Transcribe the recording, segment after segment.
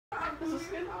Is this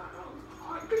good?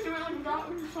 Because you like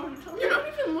got me so much. You're not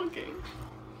even looking.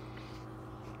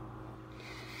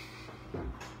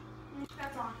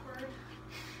 That's awkward.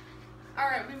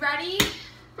 Alright, we ready?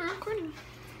 We're recording.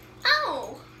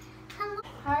 Oh!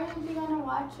 How are we gonna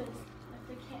watch this if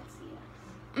they can't see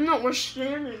us? No, we're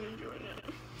standing and doing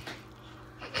it.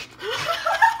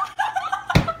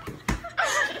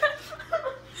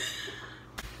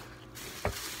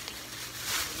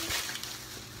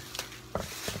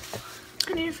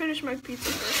 I need to finish my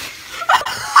pizza first.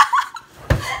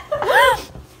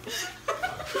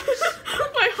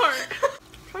 My heart. I'm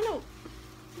trying to.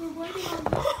 We're waiting on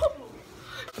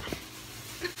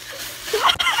this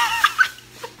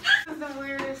is the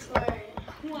weirdest way.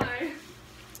 Why?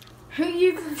 Who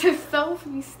uses a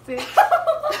selfie stick?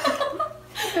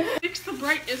 Fix the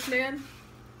brightness, man.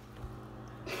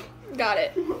 Got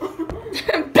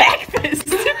it. Back fist.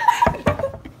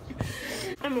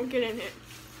 I'm gonna get in it.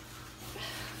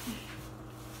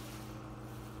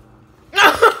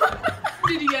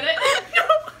 Did you get it?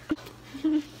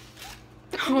 No.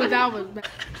 Oh, that was bad.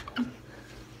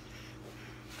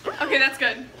 Okay, that's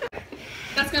good.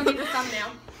 That's gonna be the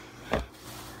thumbnail.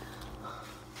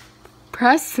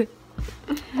 Press it.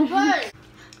 What?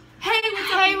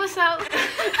 Hey, what's up?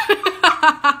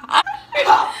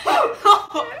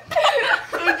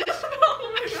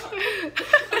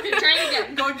 Okay, try it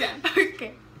again. Go again.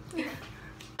 Okay. Hey,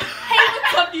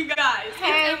 what's up, you guys?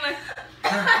 Hey.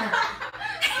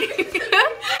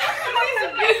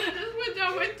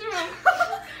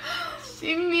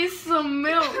 She needs some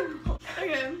milk.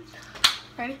 Okay.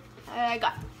 Ready? I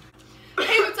got.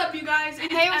 Hey, what's up, you guys?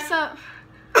 It's Hey, what's up?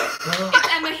 It's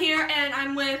Emma here, and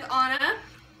I'm with Anna.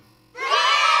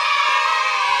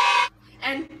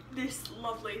 And this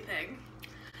lovely thing.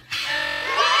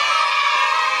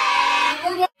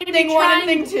 We're going to be Thing one and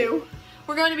trying, thing two.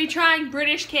 We're going to be trying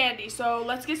British candy, so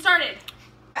let's get started.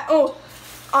 Oh,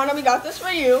 Anna, we got this for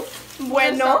you. We're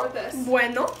gonna start with this.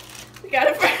 Bueno. We got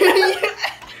it for you.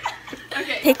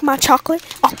 Okay. Take my chocolate.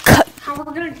 I'll cut. How we're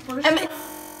gonna Emma.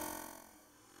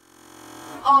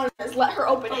 Anna's, let her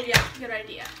open Oh it. yeah, good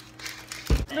idea.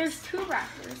 There's two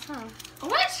wrappers, huh?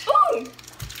 What? Ooh.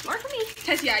 Mark me.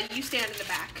 Tess, yeah, you stand in the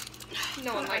back.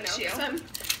 No one I likes know, you. 'cause I'm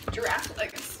giraffe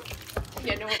legs.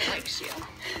 Yeah, no one likes you.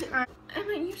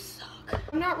 Emma, you suck.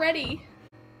 I'm not ready.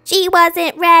 She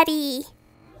wasn't ready.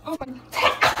 Oh my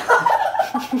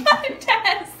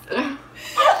Tess.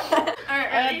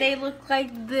 Alright, ready? They look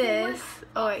like this.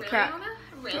 Oh wait, Really, crap. Anna?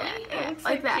 Really? Yeah, It's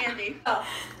like that. candy. Oh.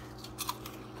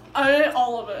 I ate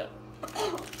all of it.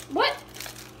 What?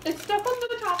 It's stuck on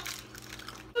the top.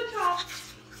 The top.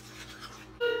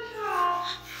 The top.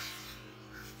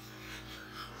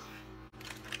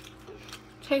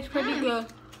 Tastes pretty good.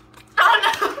 Oh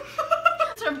no.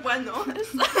 It's a bueno. I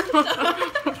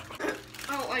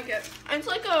don't like it. It's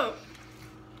like a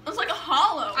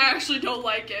hollow. I actually don't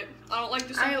like it. I don't like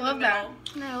the stuff I in love the that.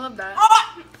 middle. I love that.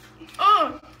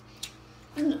 Oh.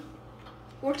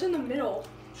 What's in the middle?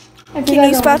 Can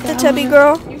you spot the tubby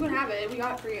girl? You can have it. We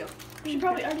got it for you. She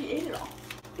probably already ate it all.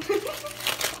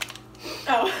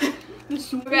 Oh.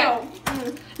 Okay. No.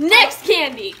 Next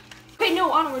candy. Okay,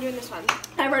 no, Anna, we're doing this one.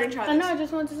 I've already tried I this. know, I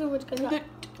just want to see which kind. The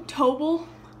Toblerone.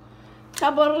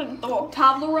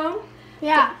 Toblerone.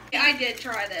 Yeah. I did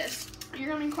try this. You're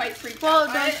gonna be quite freaked Well, out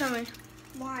by don't it. show me.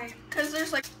 Why? Because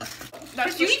there's like.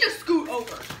 Because you need to scoot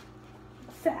over.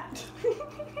 fat.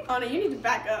 Anna, you need to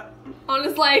back up.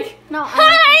 Anna's like, No.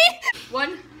 hi!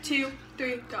 1, 2,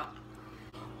 3, go.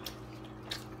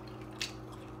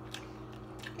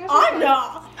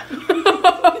 Anna!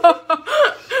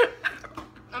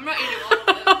 I'm not eating all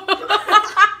of it.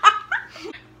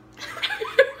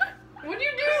 What'd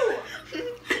you do?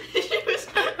 She was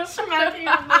smacking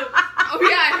her lips. Oh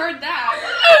yeah, I heard that.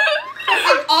 I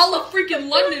think all of freaking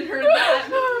London heard that.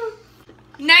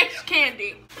 Next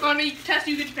candy. Anna, Tess,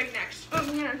 you get to pick next.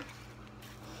 Oh, yeah.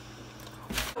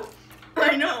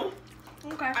 I know.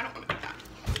 Okay. I don't want to pick that.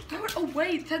 Throw it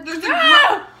away. Tess, there's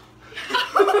a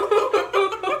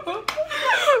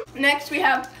Next we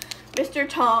have Mr.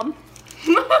 Tom.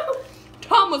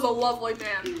 Tom was a lovely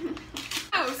man.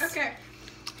 Okay.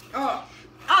 Oh,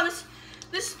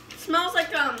 this smells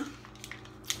like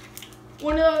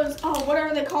one of those. Oh, what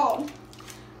are they called?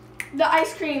 The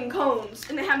ice cream cones,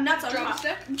 and they have nuts on top.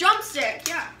 Drumstick? Drumstick,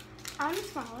 yeah. I can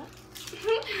smell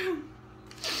it.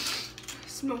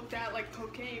 Smoke that like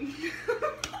cocaine.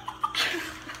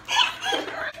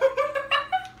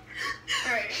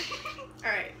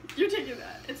 All right. You're taking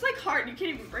that. It's like hard. You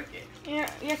can't even break it. Yeah,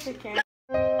 yes, I can.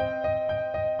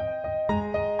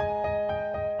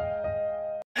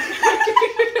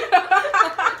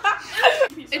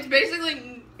 It's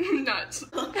basically Nuts.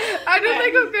 I don't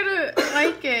think I'm gonna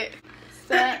like it.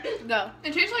 Set, go.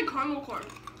 It tastes like caramel corn.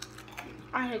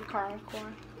 I hate caramel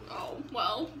corn. Oh,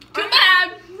 well. Too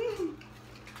bad.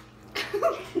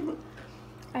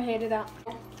 I hate it out.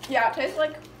 Yeah, it tastes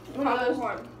like one of Caramel those.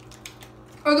 corn.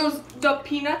 Or those, the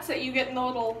peanuts that you get in the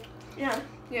little, Yeah.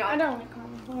 I yeah. don't like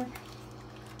caramel corn.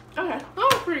 Okay. Oh,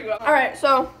 it's pretty good. All right.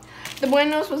 So, the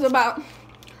Buenos was about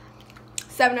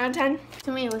 7 out of 10.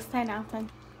 To me, it was 10 out of 10.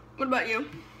 What about you?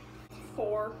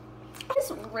 4.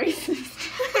 That's racist.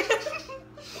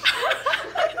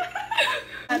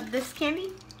 This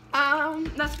candy?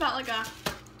 That's about like a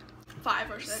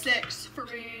 5 or 6. 6 for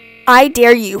me. I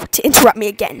dare you to interrupt me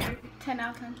again. 10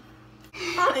 out of 10.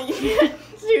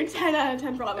 Dude, 10 out of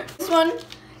 10 probably. This one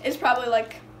is probably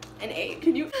like an 8.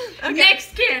 Can you? Okay.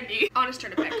 Next candy. Honest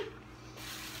turn to pick.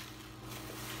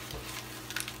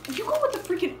 You go with the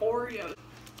freaking Oreos.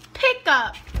 Pick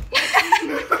up.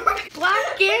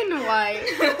 Black and white.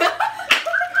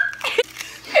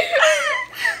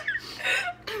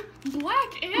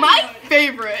 Black and My white.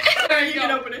 favorite. Alright, you Go.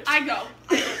 can open it. I go. I open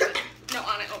it. No,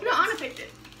 Anna open No, it. Anna picked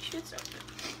it. She gets to open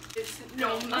it. It's,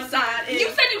 No, no, my side is. You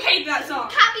said you hate that song.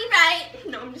 Copyright.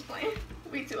 No, I'm just playing.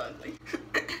 Way too ugly.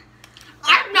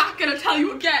 I'm not gonna tell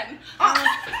you again.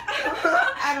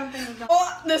 I don't think it's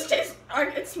Oh, this tastes.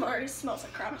 It already smells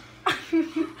like crap.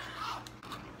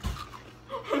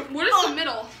 What is the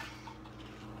middle?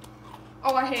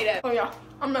 Oh, I hate it. Oh yeah,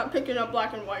 I'm not picking up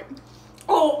black and white.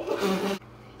 Oh,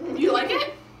 you like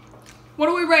it? What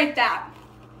do we rate that?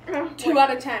 2 out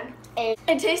of 10.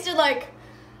 It tasted like,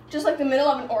 just like the middle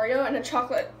of an Oreo and a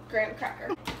chocolate graham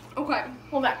cracker. Okay.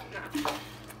 Well, back.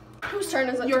 Whose turn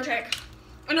is it? Your take.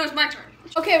 Oh no, it's my turn.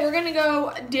 Okay, we're gonna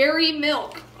go Dairy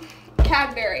milk,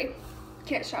 Cadbury.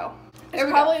 Can't show. It's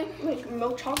probably like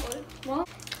milk chocolate. What?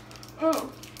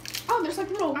 Oh. Oh, there's like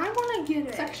little I want to get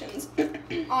it. sections.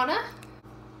 Anna?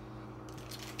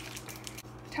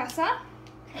 Tessa?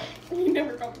 You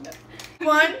never called me that.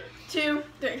 1, 2,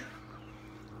 3.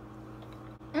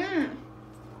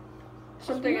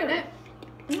 Something in it?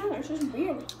 No, it's just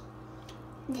weird.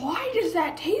 Why does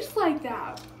that taste like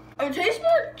that? It tastes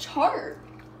more tart.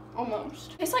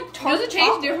 Almost. It's like tart. Does it taste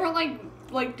chocolate. different,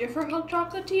 like different milk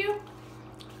chocolate to you?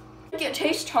 Like it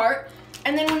tastes tart,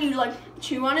 and then when you like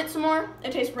chew on it some more,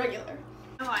 it tastes regular.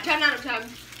 10 out of 10.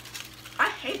 I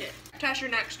hate it. Tash, you're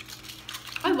next.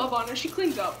 I love Anna. She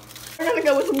cleans up. We're gonna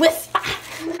go with Whisper.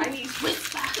 I need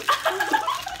whisper.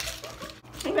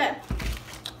 Okay.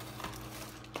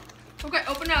 Okay,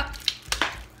 open up.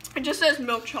 It just says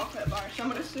milk chocolate bar, so I'm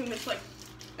gonna assume it's like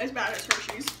as bad as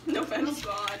Hershey's. No offense. Oh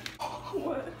God.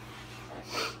 What?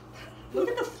 Look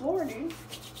at the floor, dude.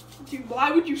 Dude,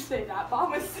 why would you say that?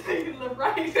 Mom was sitting in the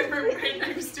right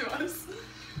next to us.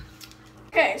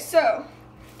 Okay, so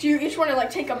do you each want to like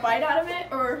take a bite out of it,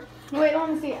 or? Wait, let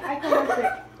me see. I can open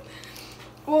it.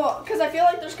 Well, because I feel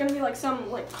like there's gonna be like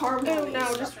some like caramel.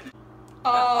 No, just. This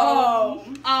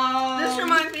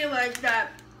reminds me of like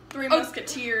that Three Oh.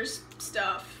 Musketeers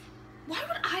stuff. Why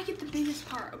would I get the biggest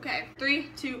part? Okay, 3,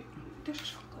 2. There's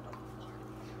chocolate on the floor.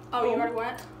 Oh, you already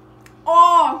went?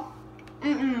 Oh. I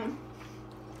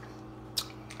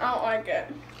don't like it.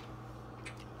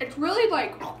 It's really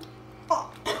like.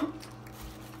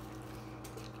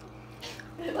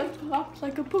 It like pops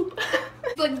like a poop.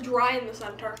 It's like dry in the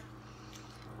center.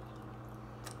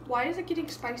 Why is it getting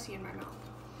spicy in my mouth?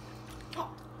 No.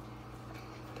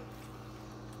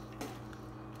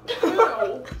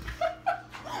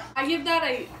 I give that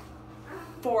a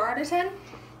 4 out of 10.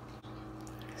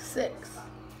 6.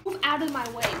 Move out of my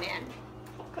way, man.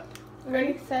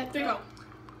 Ready, set, Go.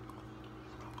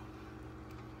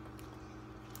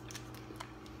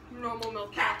 Normal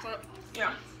milk chocolate.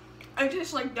 Yeah. It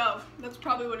tastes like Dove. That's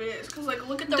probably what it is. Cause like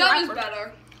look at the Dove is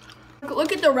wrapper. better.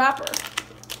 Look at the wrapper.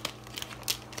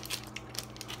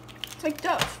 It's like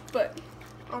Dove, but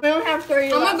we don't have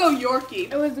 3 I'm left. gonna go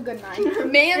Yorkie. It was a good night.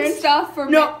 Man stuff for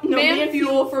No, man man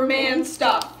fuel for man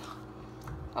stuff.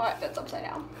 Alright, that's upside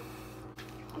down.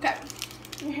 Okay.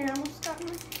 Your hair almost got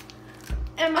me.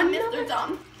 And my Mr.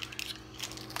 Dumb.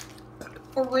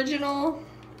 Original.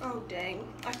 Oh dang.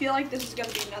 I feel like this is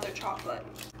gonna be another chocolate.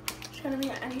 It's gonna be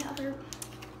any other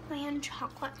bland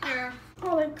chocolate. Here.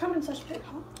 Oh, they come in such big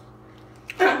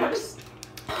humps.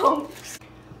 Humps.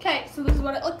 Okay, so this is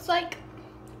what it looks like.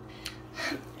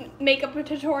 Makeup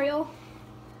tutorial.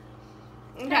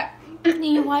 Okay.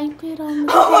 You wipe it on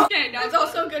the... Okay, now It's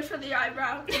also good for the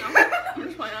eyebrow. You know? I'm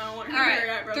just playing. I don't want to Alright. hurt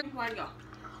your eyebrow. 3, 2, 1, go.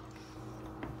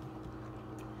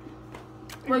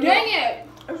 Regular- Dang it!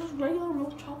 It's just regular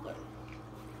milk chocolate.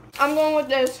 I'm going with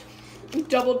this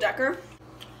double decker.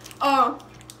 I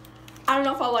don't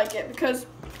know if I like it because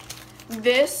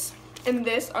This and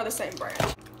this are the same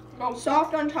brand. Oh.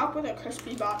 Soft on top with a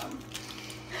crispy bottom.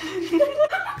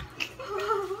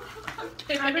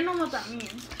 I don't know what that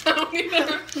means. I don't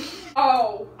either.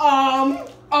 Oh.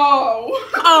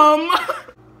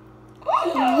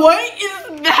 What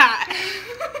is that?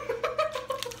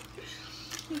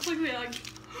 Looks like they like.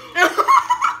 I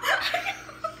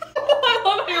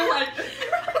love how you're like.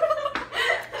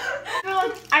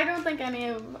 I don't think any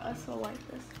of us will like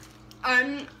this.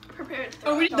 I'm prepared.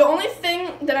 Oh, we- The only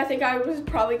thing that I think I would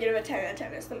probably give a 10 out of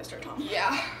 10 is the Mr. Tom.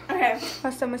 Yeah. Okay.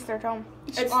 What's the Mr. Tom?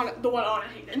 It's on the one on I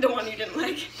hated. the one you didn't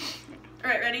like.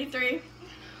 Alright, ready? 3,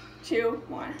 2,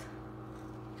 1.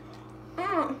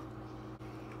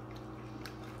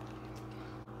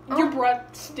 Your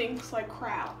breath stinks like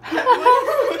crap. Hated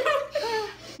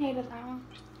that one.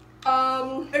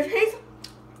 It tastes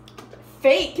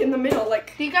fake in the middle.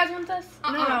 Like, Do you guys want this?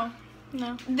 Uh-uh.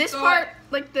 No. this Go part, ahead.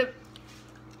 like the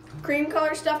cream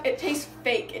color stuff, it tastes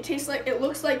fake. It tastes like, it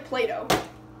looks like Play-Doh.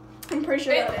 I'm pretty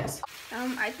sure that is.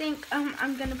 I think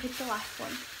I'm gonna pick the last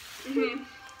one. Mm-hmm.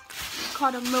 It's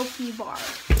called a Milky Bar.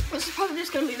 This is probably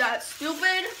just gonna be that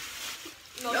stupid.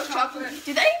 Milk chocolate.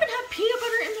 Did they even have peanut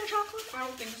butter in their chocolate? I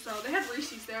don't think so. They had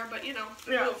Reese's there, but you know.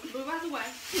 Yeah. Move out of the way.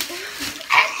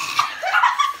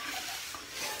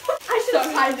 I should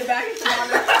have tied the bag at the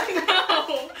bottom.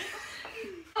 No.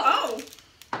 Oh,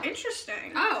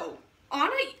 interesting. Oh. On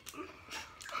it.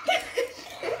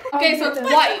 Okay, so it's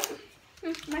white.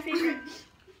 My favorite.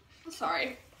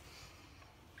 Sorry.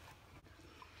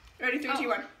 Ready? 3, Oh. 2,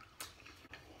 1.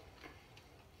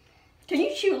 Can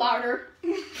you chew louder? Oh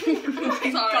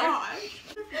my Sorry. gosh.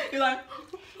 You're like.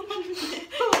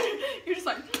 You're just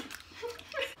like.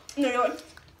 No, you're like.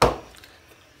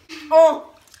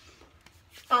 Oh.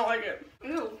 I don't like it.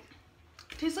 Ew.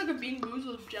 Tastes like a Bean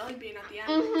Boozled jelly bean at the end.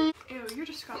 Mm-hmm. Ew, you're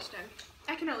disgusting.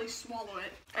 I can at least swallow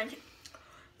it. Thank you.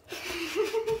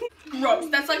 Gross.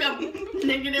 That's like a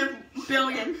negative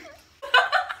billion.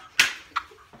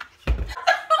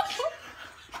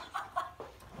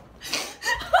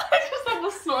 I just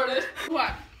almost snorted.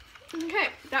 What? Okay,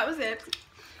 that was it.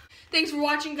 Thanks for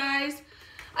watching, guys.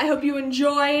 I hope you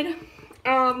enjoyed.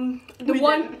 The We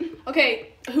one. didn't.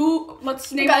 Okay,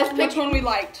 let's name Guys, off which one we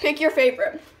liked. Pick your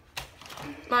favorite.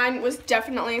 Mine was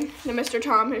definitely the Mr.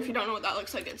 Tom. If you don't know what that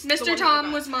looks like, it's the Mr. one Tom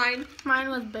that was mine. Mine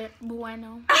was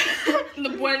bueno. The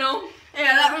bueno.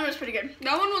 Yeah, that one was pretty good.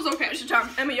 That one was okay. Mr. Tom.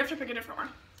 Emma, you have to pick a different one.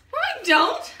 No, I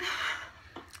don't.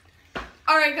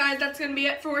 Alright, guys, that's going to be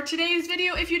it for today's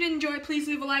video. If you did enjoy, please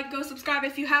leave a like, go subscribe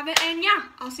if you haven't, and yeah,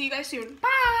 I'll see you guys soon.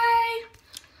 Bye!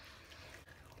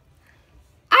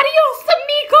 Adios,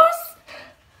 amigos!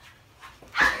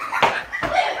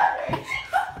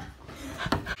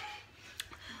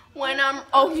 When I'm,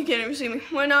 oh, you can't even see me.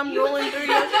 When I'm rolling through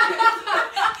your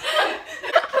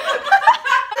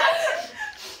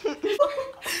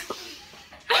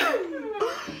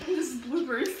This is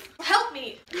bloopers. Help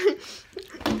me!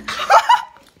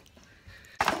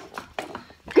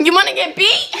 You want to get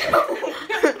beat?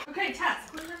 Okay, Tess.